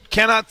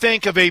Cannot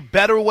think of a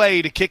better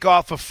way to kick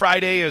off a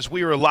Friday as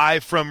we are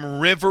live from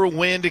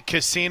Riverwind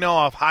Casino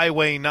off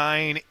Highway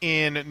 9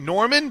 in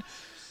Norman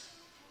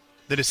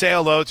than to say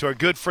hello to our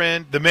good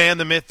friend, the man,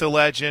 the myth, the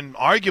legend,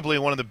 arguably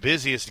one of the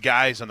busiest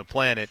guys on the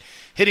planet,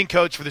 hitting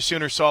coach for the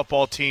Sooner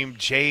softball team,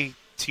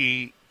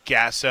 JT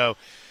Gasso.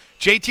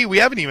 JT, we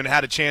haven't even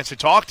had a chance to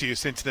talk to you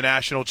since the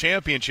national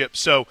championship,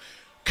 so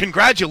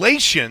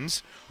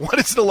congratulations. What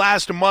has the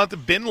last month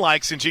been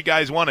like since you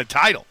guys won a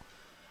title?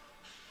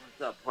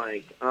 What's up,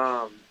 Plank?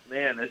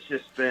 Man, it's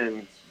just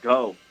been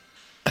go.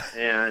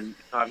 And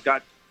I've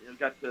got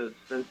to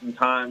spend some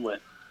time with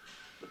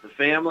the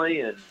family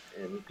and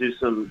do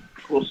some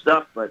cool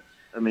stuff. But,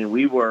 I mean,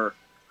 we were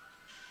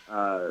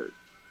the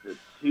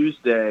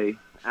Tuesday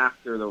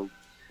after the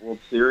World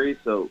Series.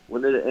 So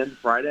when did it end?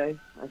 Friday,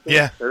 I think?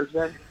 Yeah.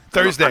 Thursday?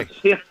 Thursday.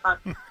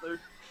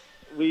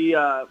 We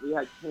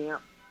had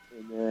camp,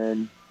 and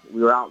then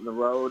we were out on the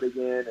road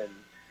again,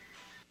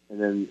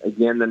 and then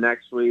again the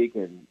next week,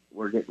 and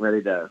we're getting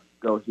ready to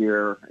go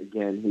here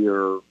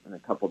in a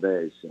couple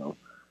days. So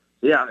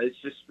yeah, it's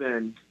just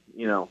been,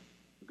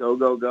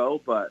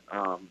 go, but,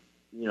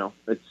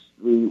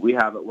 we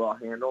have it well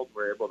handled.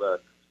 We're able to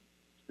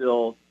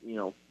still,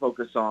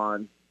 focus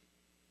on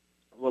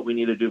what we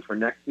need to do for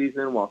next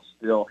season while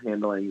still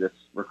handling this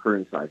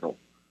recruiting cycle.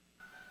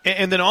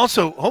 And then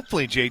also,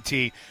 hopefully,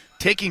 JT,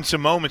 taking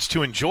some moments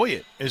to enjoy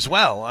it as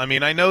well. I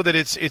mean, I know that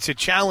it's a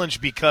challenge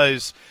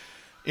because –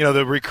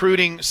 the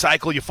recruiting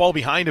cycle, you fall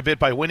behind a bit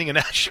by winning a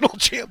national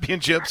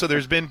championship, so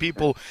there's been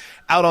people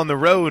out on the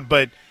road.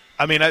 But,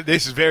 I mean,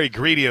 this is very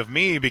greedy of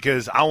me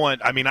because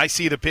I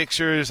see the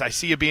pictures. I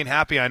see you being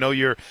happy. I know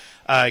you're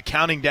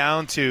counting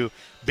down to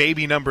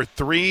baby number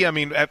 3. I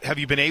mean, have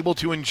you been able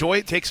to enjoy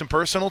it, take some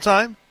personal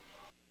time?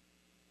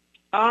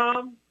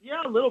 Yeah,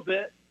 a little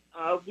bit.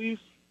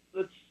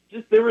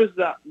 There was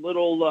that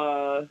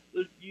little,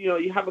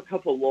 you have a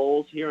couple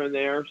lulls here and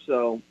there.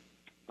 So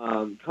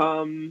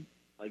come –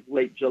 like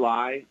late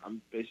July,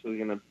 I'm basically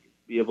going to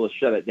be able to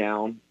shut it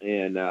down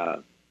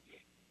and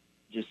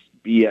just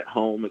be at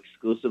home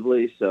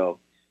exclusively. So,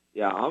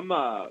 yeah,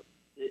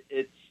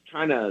 it's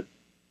trying to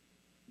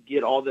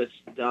get all this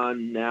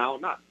done now.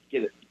 Not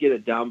get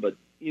it done, but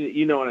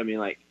you know what I mean.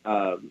 Like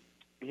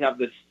we have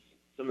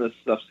some of this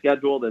stuff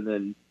scheduled, and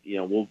then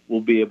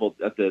we'll be able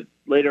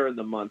later in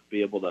the month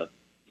be able to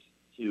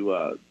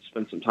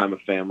spend some time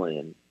with family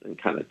and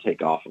kind of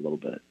take off a little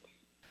bit.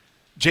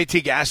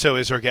 JT Gasso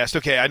is our guest.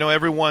 Okay, I know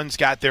everyone's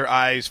got their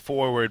eyes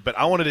forward, but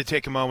I wanted to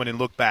take a moment and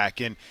look back.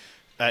 And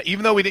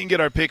even though we didn't get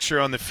our picture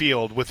on the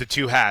field with the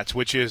 2 hats,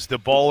 which is the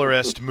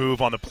ballerest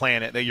move on the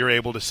planet that you're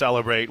able to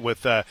celebrate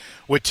with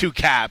 2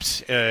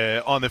 caps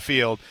on the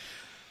field,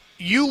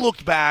 you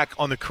looked back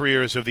on the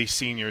careers of these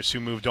seniors who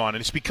moved on,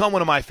 and it's become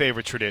one of my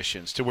favorite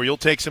traditions to where you'll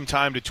take some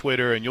time to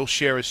Twitter and you'll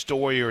share a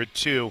story or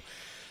two.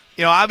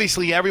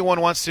 Obviously everyone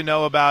wants to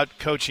know about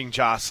coaching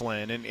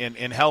Jocelyn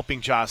and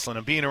helping Jocelyn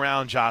and being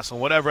around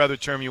Jocelyn, whatever other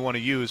term you want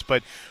to use.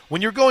 But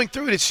when you're going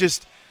through it, it's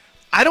just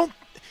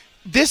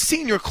this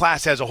senior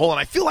class as a whole,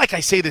 and I feel like I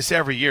say this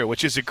every year,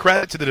 which is a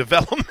credit to the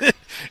development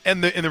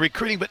and the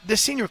recruiting, but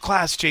this senior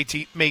class,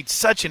 JT, made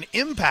such an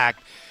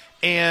impact,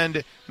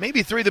 and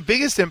maybe 3 of the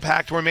biggest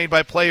impact were made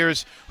by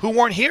players who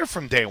weren't here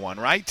from day one,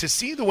 right? To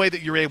see the way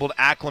that you're able to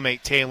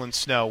acclimate Taylon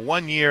Snow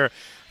 1 year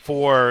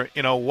for,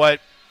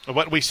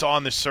 what we saw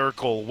in the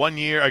circle, 1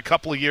 year, a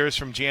couple of years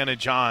from Jana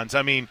Johns.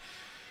 I mean,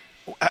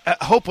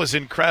 Hope was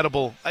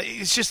incredible.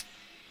 It's just,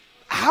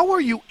 how are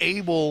you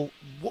able,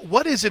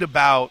 what is it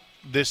about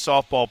this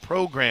softball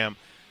program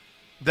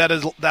that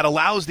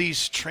allows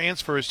these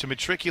transfers to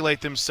matriculate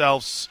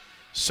themselves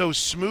so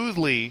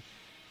smoothly?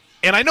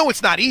 And I know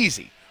it's not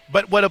easy,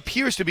 but what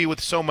appears to be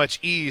with so much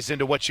ease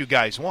into what you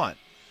guys want.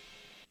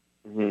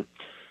 Mm-hmm.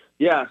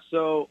 Yeah,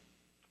 so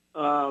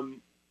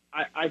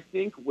I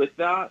think with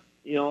that,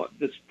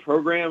 this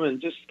program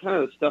and just kind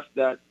of the stuff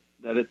that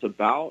it's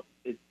about,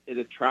 it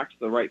attracts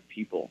the right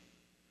people.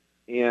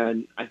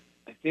 And I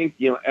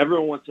think,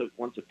 everyone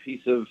wants a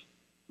piece of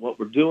what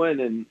we're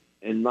doing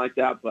and like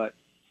that. But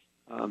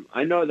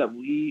I know that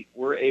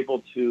we're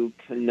able to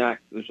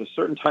connect. There's a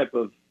certain type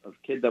of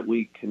kid that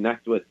we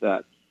connect with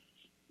that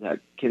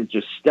can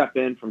just step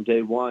in from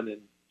day one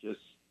and just,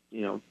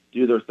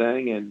 do their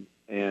thing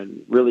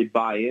and really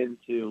buy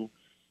into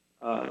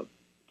to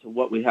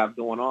what we have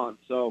going on.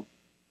 So,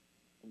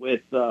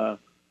 with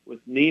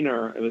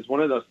Nina, it was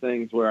one of those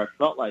things where I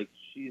felt like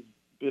she's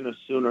been a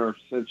Sooner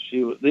since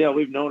she was.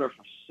 We've known her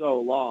for so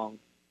long,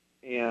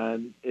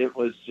 and it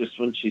was just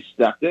when she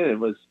stepped in, it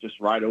was just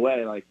right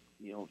away. Like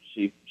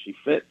she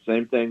fit.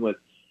 Same thing with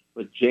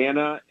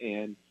Jana,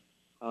 and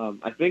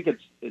I think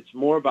it's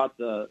more about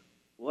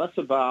less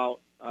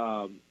about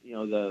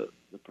the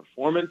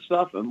performance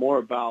stuff and more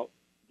about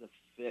the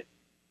fit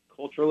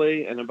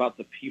culturally and about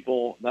the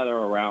people that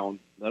are around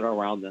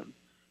them.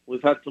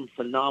 We've had some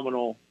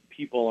phenomenal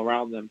people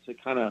around them to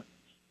kind of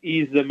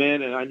ease them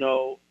in. And I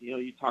know,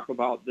 you talk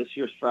about this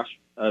year's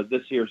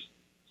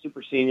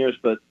super seniors,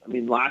 but I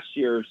mean, last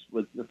year's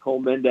with Nicole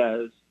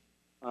Mendez,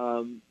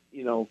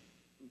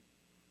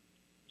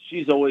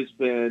 she's always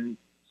been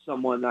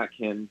someone that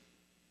can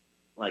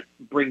like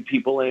bring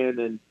people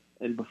in,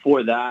 and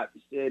before that,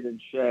 Sid and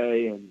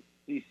Shay and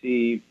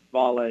CC,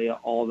 Vale,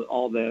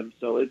 all them.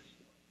 So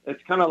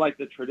it's kind of like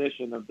the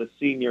tradition of the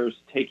seniors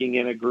taking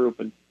in a group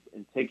and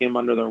taking them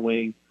under their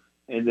wing,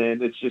 and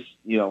then it's just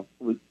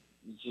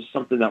it's just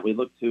something that we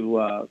look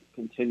to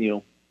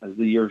continue as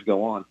the years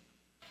go on.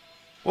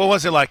 What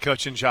was it like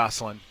coaching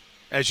Jocelyn?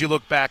 As you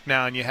look back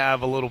now and you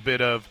have a little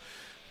bit of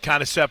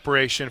kind of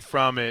separation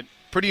from it,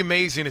 pretty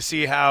amazing to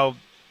see how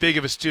big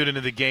of a student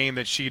of the game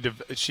that she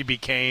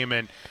became,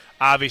 and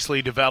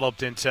obviously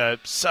developed into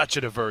such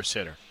a diverse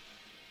hitter.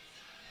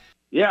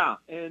 Yeah,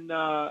 and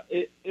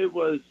it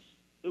was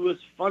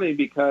funny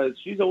because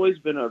she's always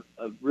been a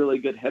really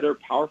good hitter,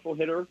 powerful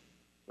hitter,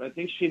 but I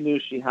think she knew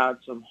she had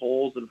some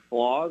holes and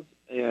flaws,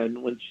 and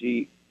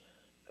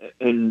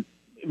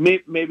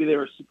maybe they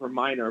were super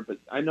minor, but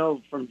I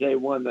know from day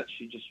one that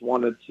she just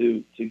wanted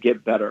to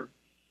get better.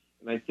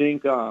 And I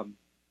think,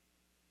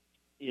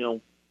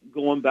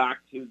 going back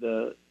to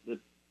the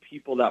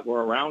people that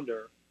were around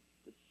her,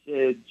 the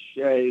Sid,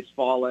 Shay,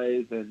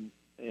 Fales, and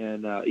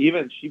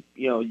even she,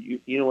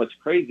 what's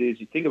crazy is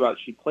you think about it,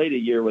 she played a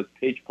year with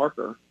Paige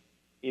Parker,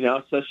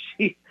 so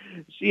she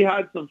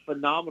had some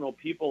phenomenal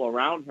people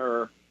around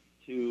her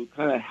to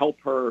kind of help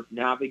her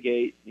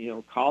navigate,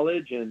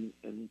 college and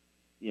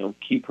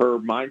keep her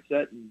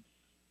mindset and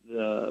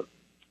the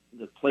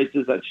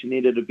places that she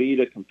needed to be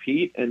to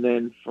compete. And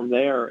then from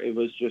there, it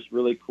was just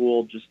really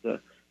cool just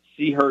to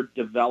see her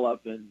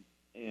develop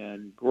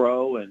and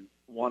grow and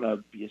want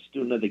to be a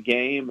student of the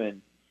game.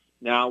 And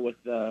now with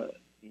the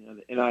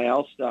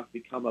NIL stuff,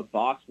 become a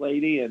boss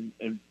lady and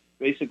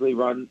basically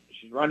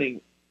she's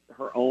running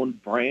her own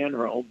brand,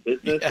 her own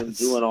business, yes, and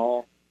doing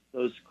all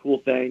those cool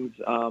things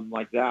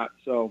like that.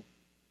 So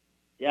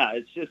yeah,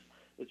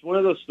 it's one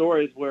of those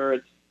stories where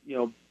it's,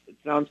 it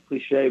sounds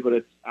cliche,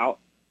 but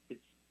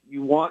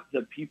you want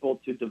the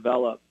people to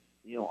develop,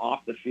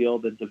 off the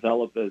field and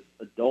develop as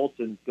adults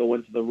and go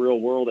into the real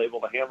world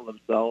able to handle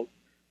themselves.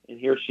 And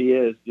here she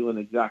is doing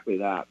exactly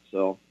that.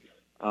 So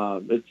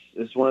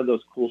it's one of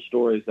those cool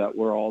stories that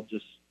we're all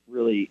just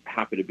really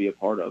happy to be a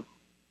part of.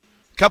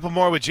 A couple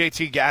more with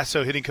JT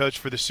Gasso, hitting coach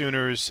for the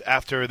Sooners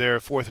after their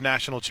 4th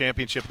national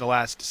championship in the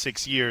last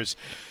 6 years.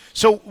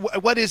 So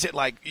what is it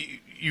like?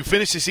 You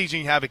finish the season,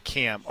 you have a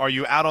camp. Are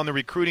you out on the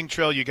recruiting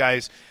trail? You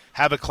guys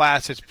have a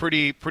class that's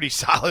pretty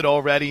solid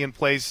already in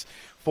place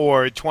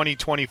for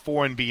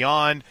 2024 and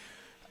beyond.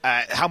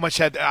 How much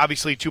had,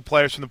 obviously, 2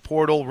 players from the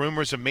portal,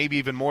 rumors of maybe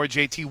even more,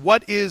 JT.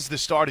 What is the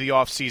start of the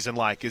offseason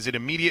like? Is it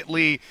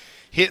immediately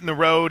hitting the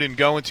road and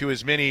going to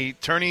as many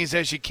tourneys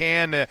as you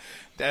can,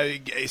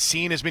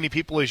 seeing as many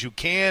people as you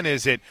can?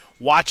 Is it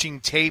watching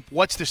tape?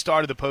 What's the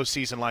start of the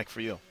postseason like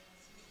for you?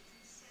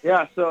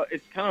 Yeah, so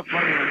it's kind of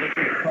funny when this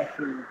is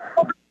question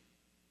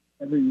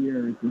every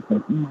year. It's just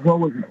like, what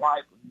was it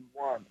like when you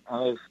won?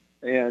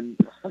 And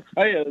I'll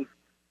tell you,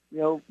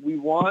 we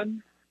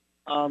won.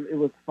 It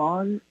was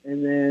fun,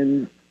 and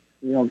then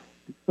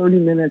 30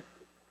 minutes.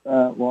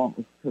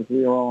 Because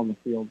we were all on the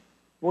field.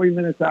 40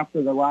 minutes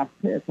after the last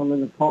pitch, I'm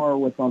in the car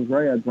with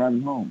Andrea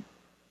driving home.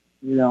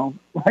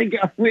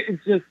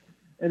 It's just,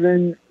 and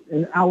then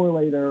an hour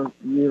later,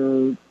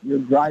 you're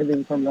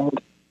driving from the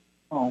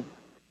hotel.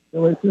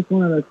 So it's just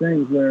one of those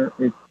things where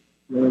it's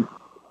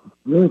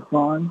really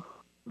fun,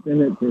 but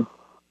then it just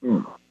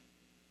is.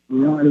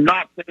 And I'm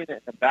not saying it in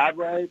a bad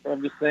way, but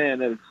I'm just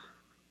saying it's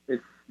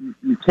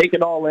you take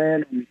it all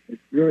in, and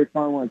it's really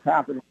fun when it's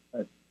happening,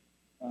 but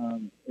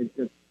it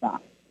just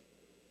stops,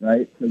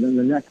 right? So then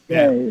the next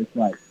day, it's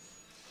like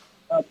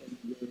up and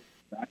you're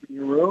back in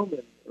your room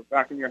or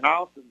back in your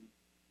house, and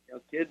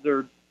kids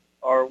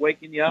are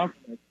waking you up.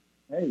 And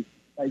hey,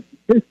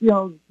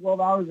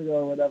 12 hours ago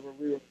or whatever,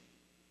 we were.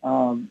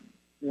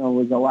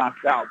 Was the last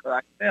out. But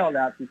I failed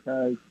that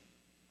because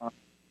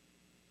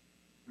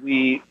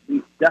we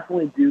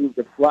definitely do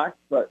reflect,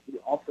 but we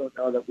also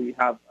know that we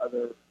have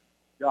other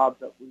jobs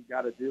that we've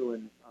got to do,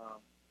 and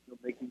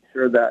making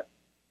sure that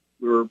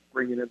we're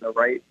bringing in the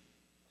right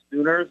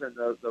Sooners and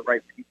the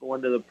right people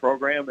into the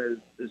program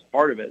is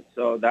part of it.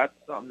 So that's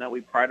something that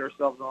we pride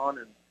ourselves on,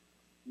 and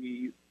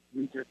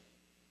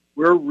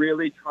we're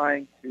really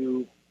trying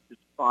to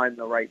just find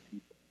the right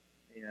people,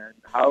 and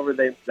however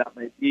that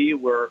may be,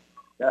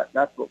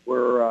 that's what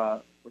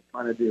we're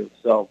trying to do.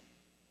 So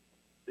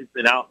we've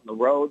been out on the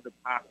road the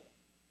past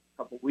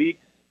couple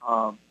weeks.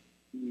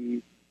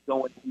 We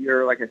going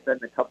here, like I said,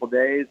 in a couple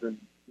days, and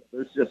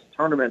there's just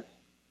tournaments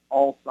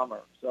all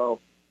summer. So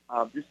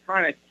just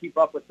trying to keep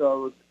up with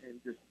those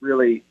and just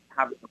really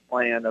have a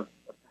plan of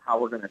how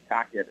we're going to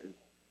attack it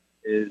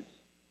is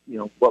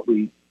what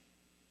we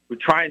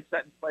try and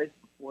set in place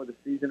before the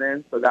season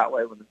ends. So that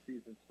way, when the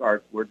season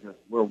starts,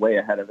 we're way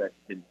ahead of it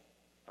and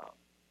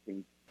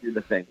can do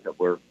the things that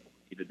we're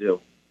need to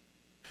do.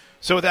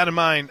 So with that in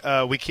mind,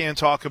 we can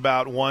talk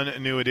about one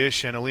new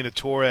addition, Alina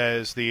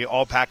Torres, the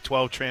All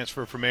Pac-12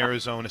 transfer from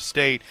Arizona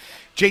State.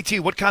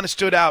 JT, what kind of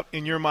stood out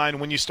in your mind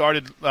when you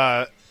started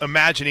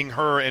imagining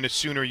her in a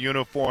Sooner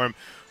uniform?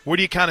 Where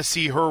do you kind of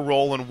see her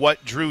role, and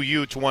what drew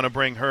you to want to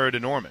bring her to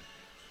Norman?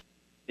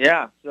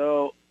 Yeah,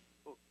 so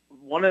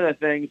one of the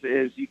things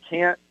is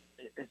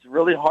it's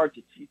really hard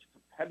to teach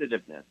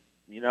competitiveness,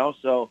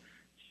 so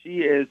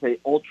she is a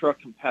ultra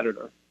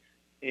competitor,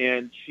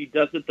 and she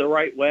does it the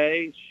right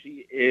way.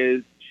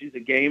 She's a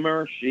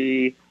gamer.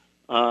 She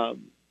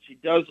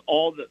does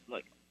all the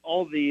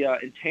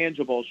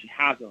intangibles. She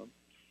has them.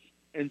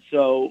 And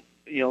so,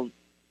 and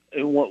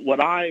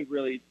what I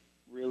really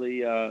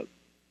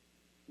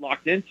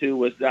locked into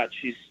was that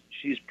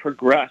she's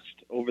progressed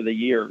over the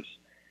years.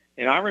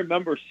 And I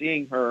remember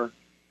seeing her,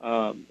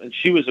 and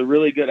she was a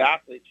really good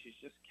athlete. She's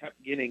just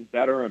kept getting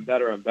better and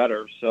better and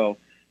better. So,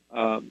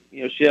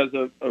 she has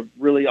a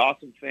really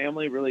awesome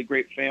family, really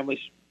great family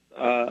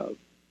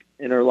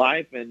in her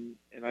life. And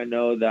I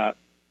know that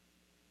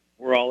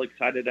we're all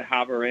excited to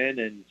have her in,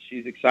 and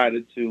she's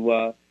excited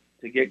to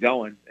get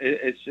going.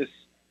 It's just,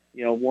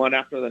 one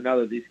after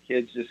another, these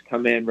kids just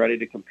come in ready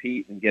to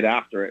compete and get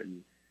after it.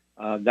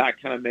 And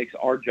that kind of makes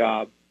our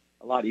job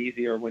a lot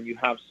easier when you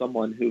have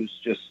someone who's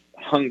just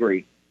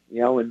hungry,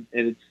 and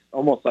it's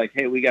almost like,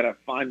 hey, we got to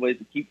find ways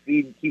to keep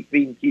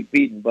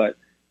feeding. But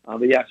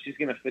yeah, she's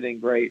going to fit in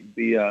great and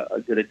be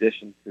a good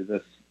addition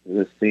to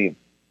this team.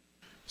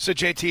 So,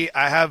 JT,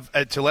 I have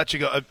to let you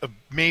go.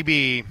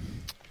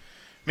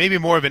 Maybe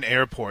more of an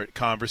airport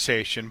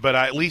conversation, but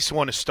I at least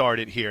want to start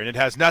it here. And it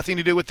has nothing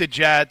to do with the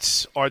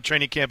Jets or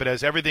training camp. It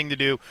has everything to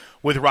do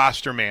with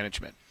roster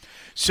management.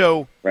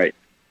 So, right.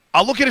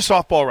 I'll look at a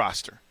softball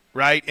roster,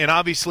 right? And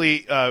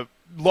obviously,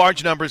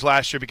 large numbers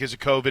last year because of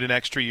COVID and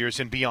extra years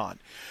and beyond.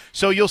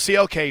 So you'll see,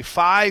 okay,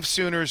 5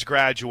 Sooners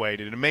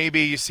graduated, and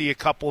maybe you see a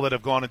couple that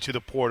have gone into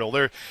the portal.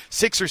 There are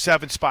 6 or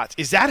 7 spots.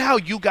 Is that how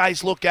you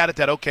guys look at it,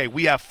 that, okay,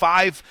 we have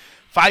five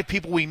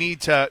people we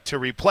need to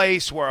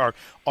replace, or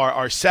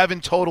our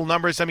 7 total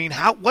numbers? I mean,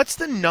 what's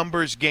the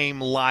numbers game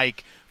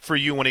like for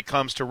you when it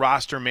comes to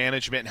roster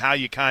management, and how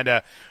you kind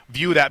of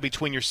view that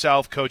between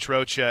yourself, Coach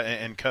Rocha,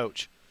 and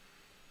Coach?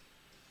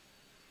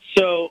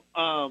 So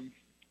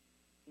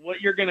what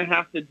you're going to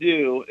have to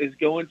do is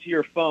go into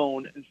your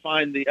phone and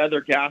find the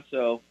other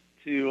Gasso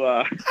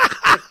to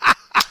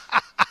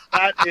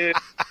that is,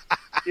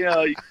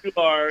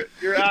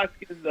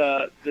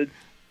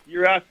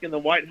 you're asking the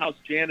White House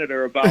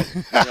janitor about,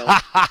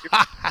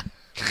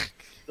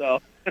 so.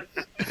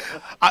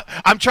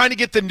 I'm trying to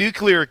get the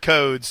nuclear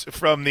codes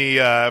from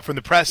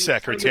the press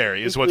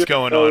secretary is what's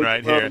going on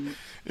right here.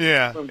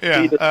 Yeah.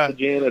 The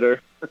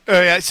janitor.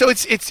 Yeah. So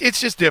it's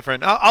just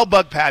different. I'll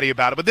bug Patty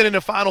about it. But then in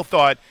a final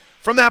thought,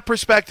 from that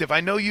perspective, I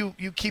know you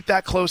keep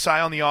that close eye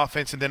on the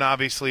offense and then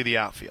obviously the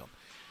outfield.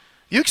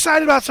 You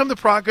excited about some of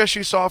the progress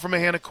you saw from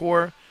Hannah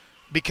Core?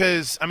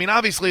 Because, I mean,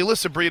 obviously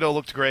Alyssa Brito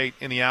looked great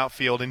in the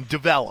outfield and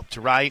developed,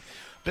 right?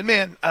 But,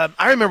 man,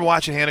 I remember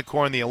watching Hannah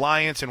Core in the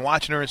Alliance and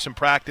watching her in some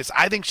practice.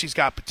 I think she's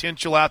got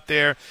potential out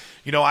there.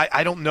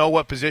 I don't know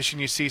what position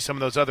you see some of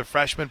those other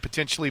freshmen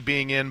potentially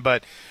being in,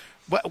 but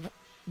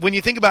when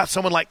you think about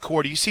someone like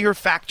Core, do you see her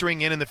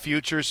factoring in the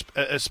future,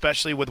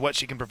 especially with what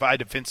she can provide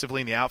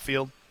defensively in the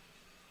outfield?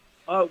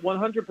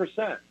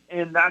 100%,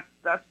 and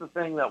that's the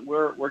thing that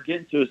we're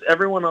getting to, is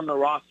everyone on the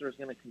roster is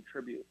going to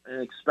contribute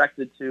and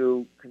expected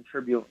to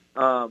contribute.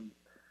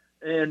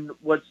 And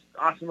what's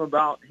awesome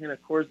about Hannah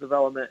Core's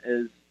development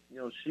is,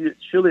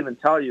 she'll even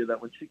tell you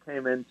that when she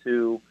came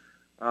into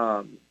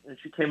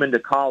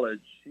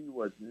college, she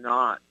was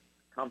not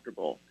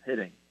comfortable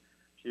hitting.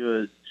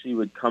 She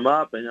would come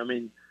up, and I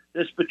mean,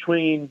 just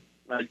between,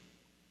 like,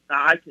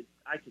 I could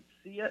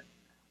see it,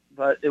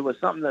 but it was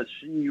something that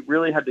she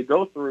really had to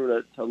go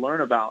through to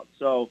learn about.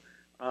 So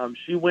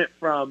she went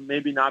from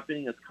maybe not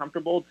being as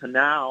comfortable to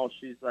now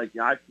she's like,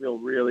 yeah, I feel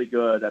really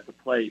good at the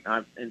plate.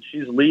 And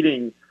she's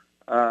leading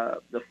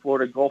the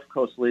Florida Gulf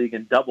Coast League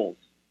in doubles,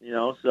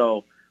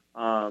 So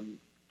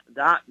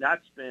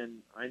that's been,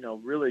 I know,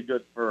 really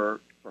good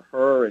for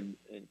her and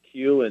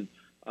Q. And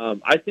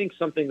I think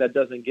something that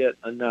doesn't get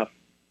enough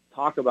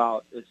talk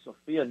about is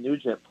Sophia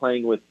Nugent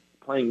playing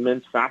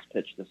men's fast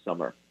pitch this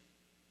summer.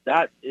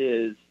 That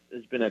has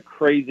been a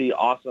crazy,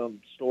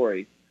 awesome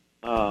story.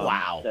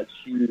 Wow. That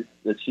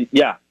she,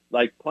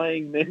 like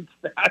playing men's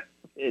fast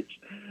pitch,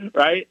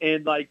 right?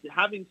 And like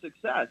having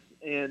success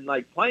and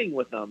like playing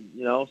with them,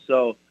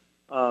 So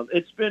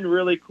it's been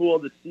really cool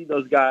to see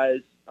those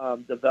guys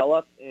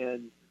develop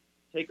and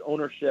take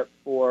ownership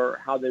for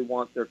how they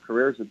want their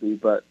careers to be.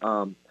 But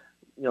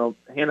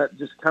Hannah,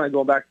 just kind of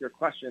going back to your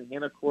question,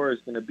 Hannah Core is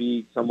going to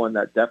be someone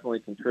that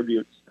definitely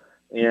contributes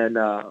and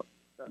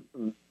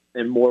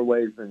in more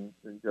ways than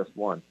just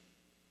one.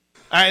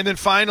 All right, and then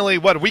finally,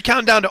 we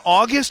count down to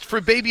August for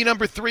baby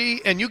number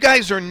 3, and you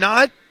guys you're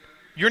not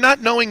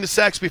knowing the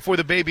sex before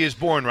the baby is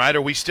born, right?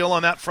 Are we still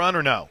on that front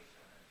or no?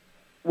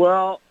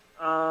 Well,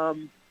 I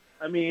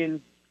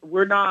mean,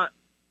 we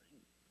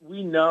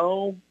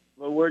know,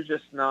 but we're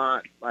just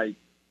not like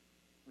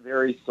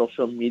very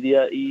social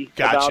media-y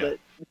about it.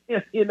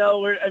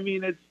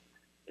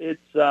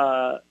 It's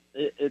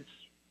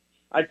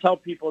I tell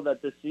people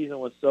that this season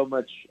was so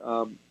much,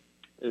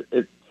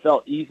 it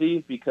felt easy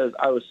because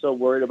I was so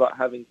worried about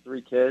having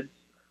 3 kids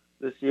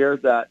this year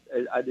that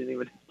I didn't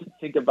even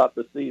think about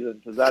the season,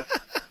 because that's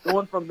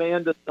going from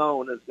man to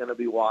stone is going to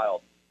be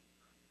wild.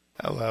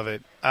 I love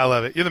it. I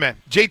love it. You're the man.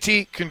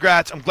 JT,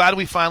 congrats. I'm glad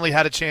we finally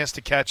had a chance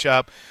to catch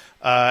up.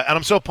 And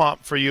I'm so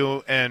pumped for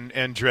you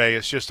and Dre.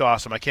 It's just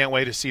awesome. I can't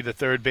wait to see the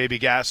third baby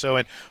Gasso.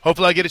 And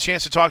hopefully I get a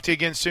chance to talk to you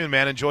again soon,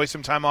 man. Enjoy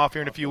some time off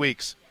here in a few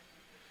weeks.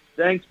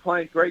 Thanks,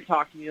 Plank. Great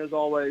talking to you as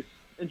always.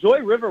 Enjoy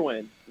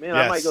Riverwind. Man, yes.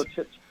 I might go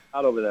check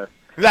out over there.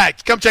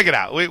 Right, come check it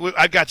out.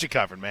 I've got you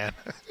covered, man.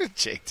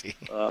 JT.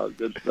 Oh,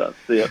 good stuff.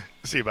 See ya.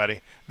 See you,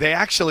 buddy.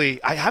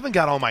 I haven't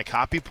got all my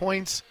copy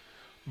points,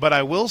 but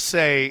I will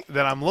say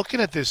that I'm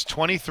looking at this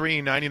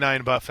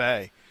 $23.99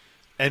 buffet,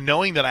 and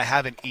knowing that I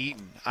haven't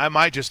eaten, I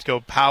might just go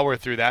power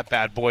through that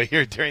bad boy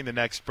here during the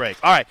next break.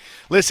 All right,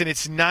 listen,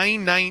 it's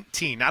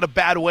 9:19. Not a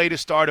bad way to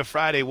start a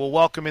Friday. We'll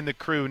welcome in the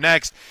crew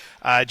next.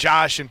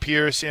 Josh and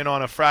Pierce in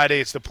on a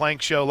Friday. It's the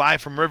Plank Show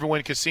live from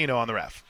Riverwind Casino on the Ref.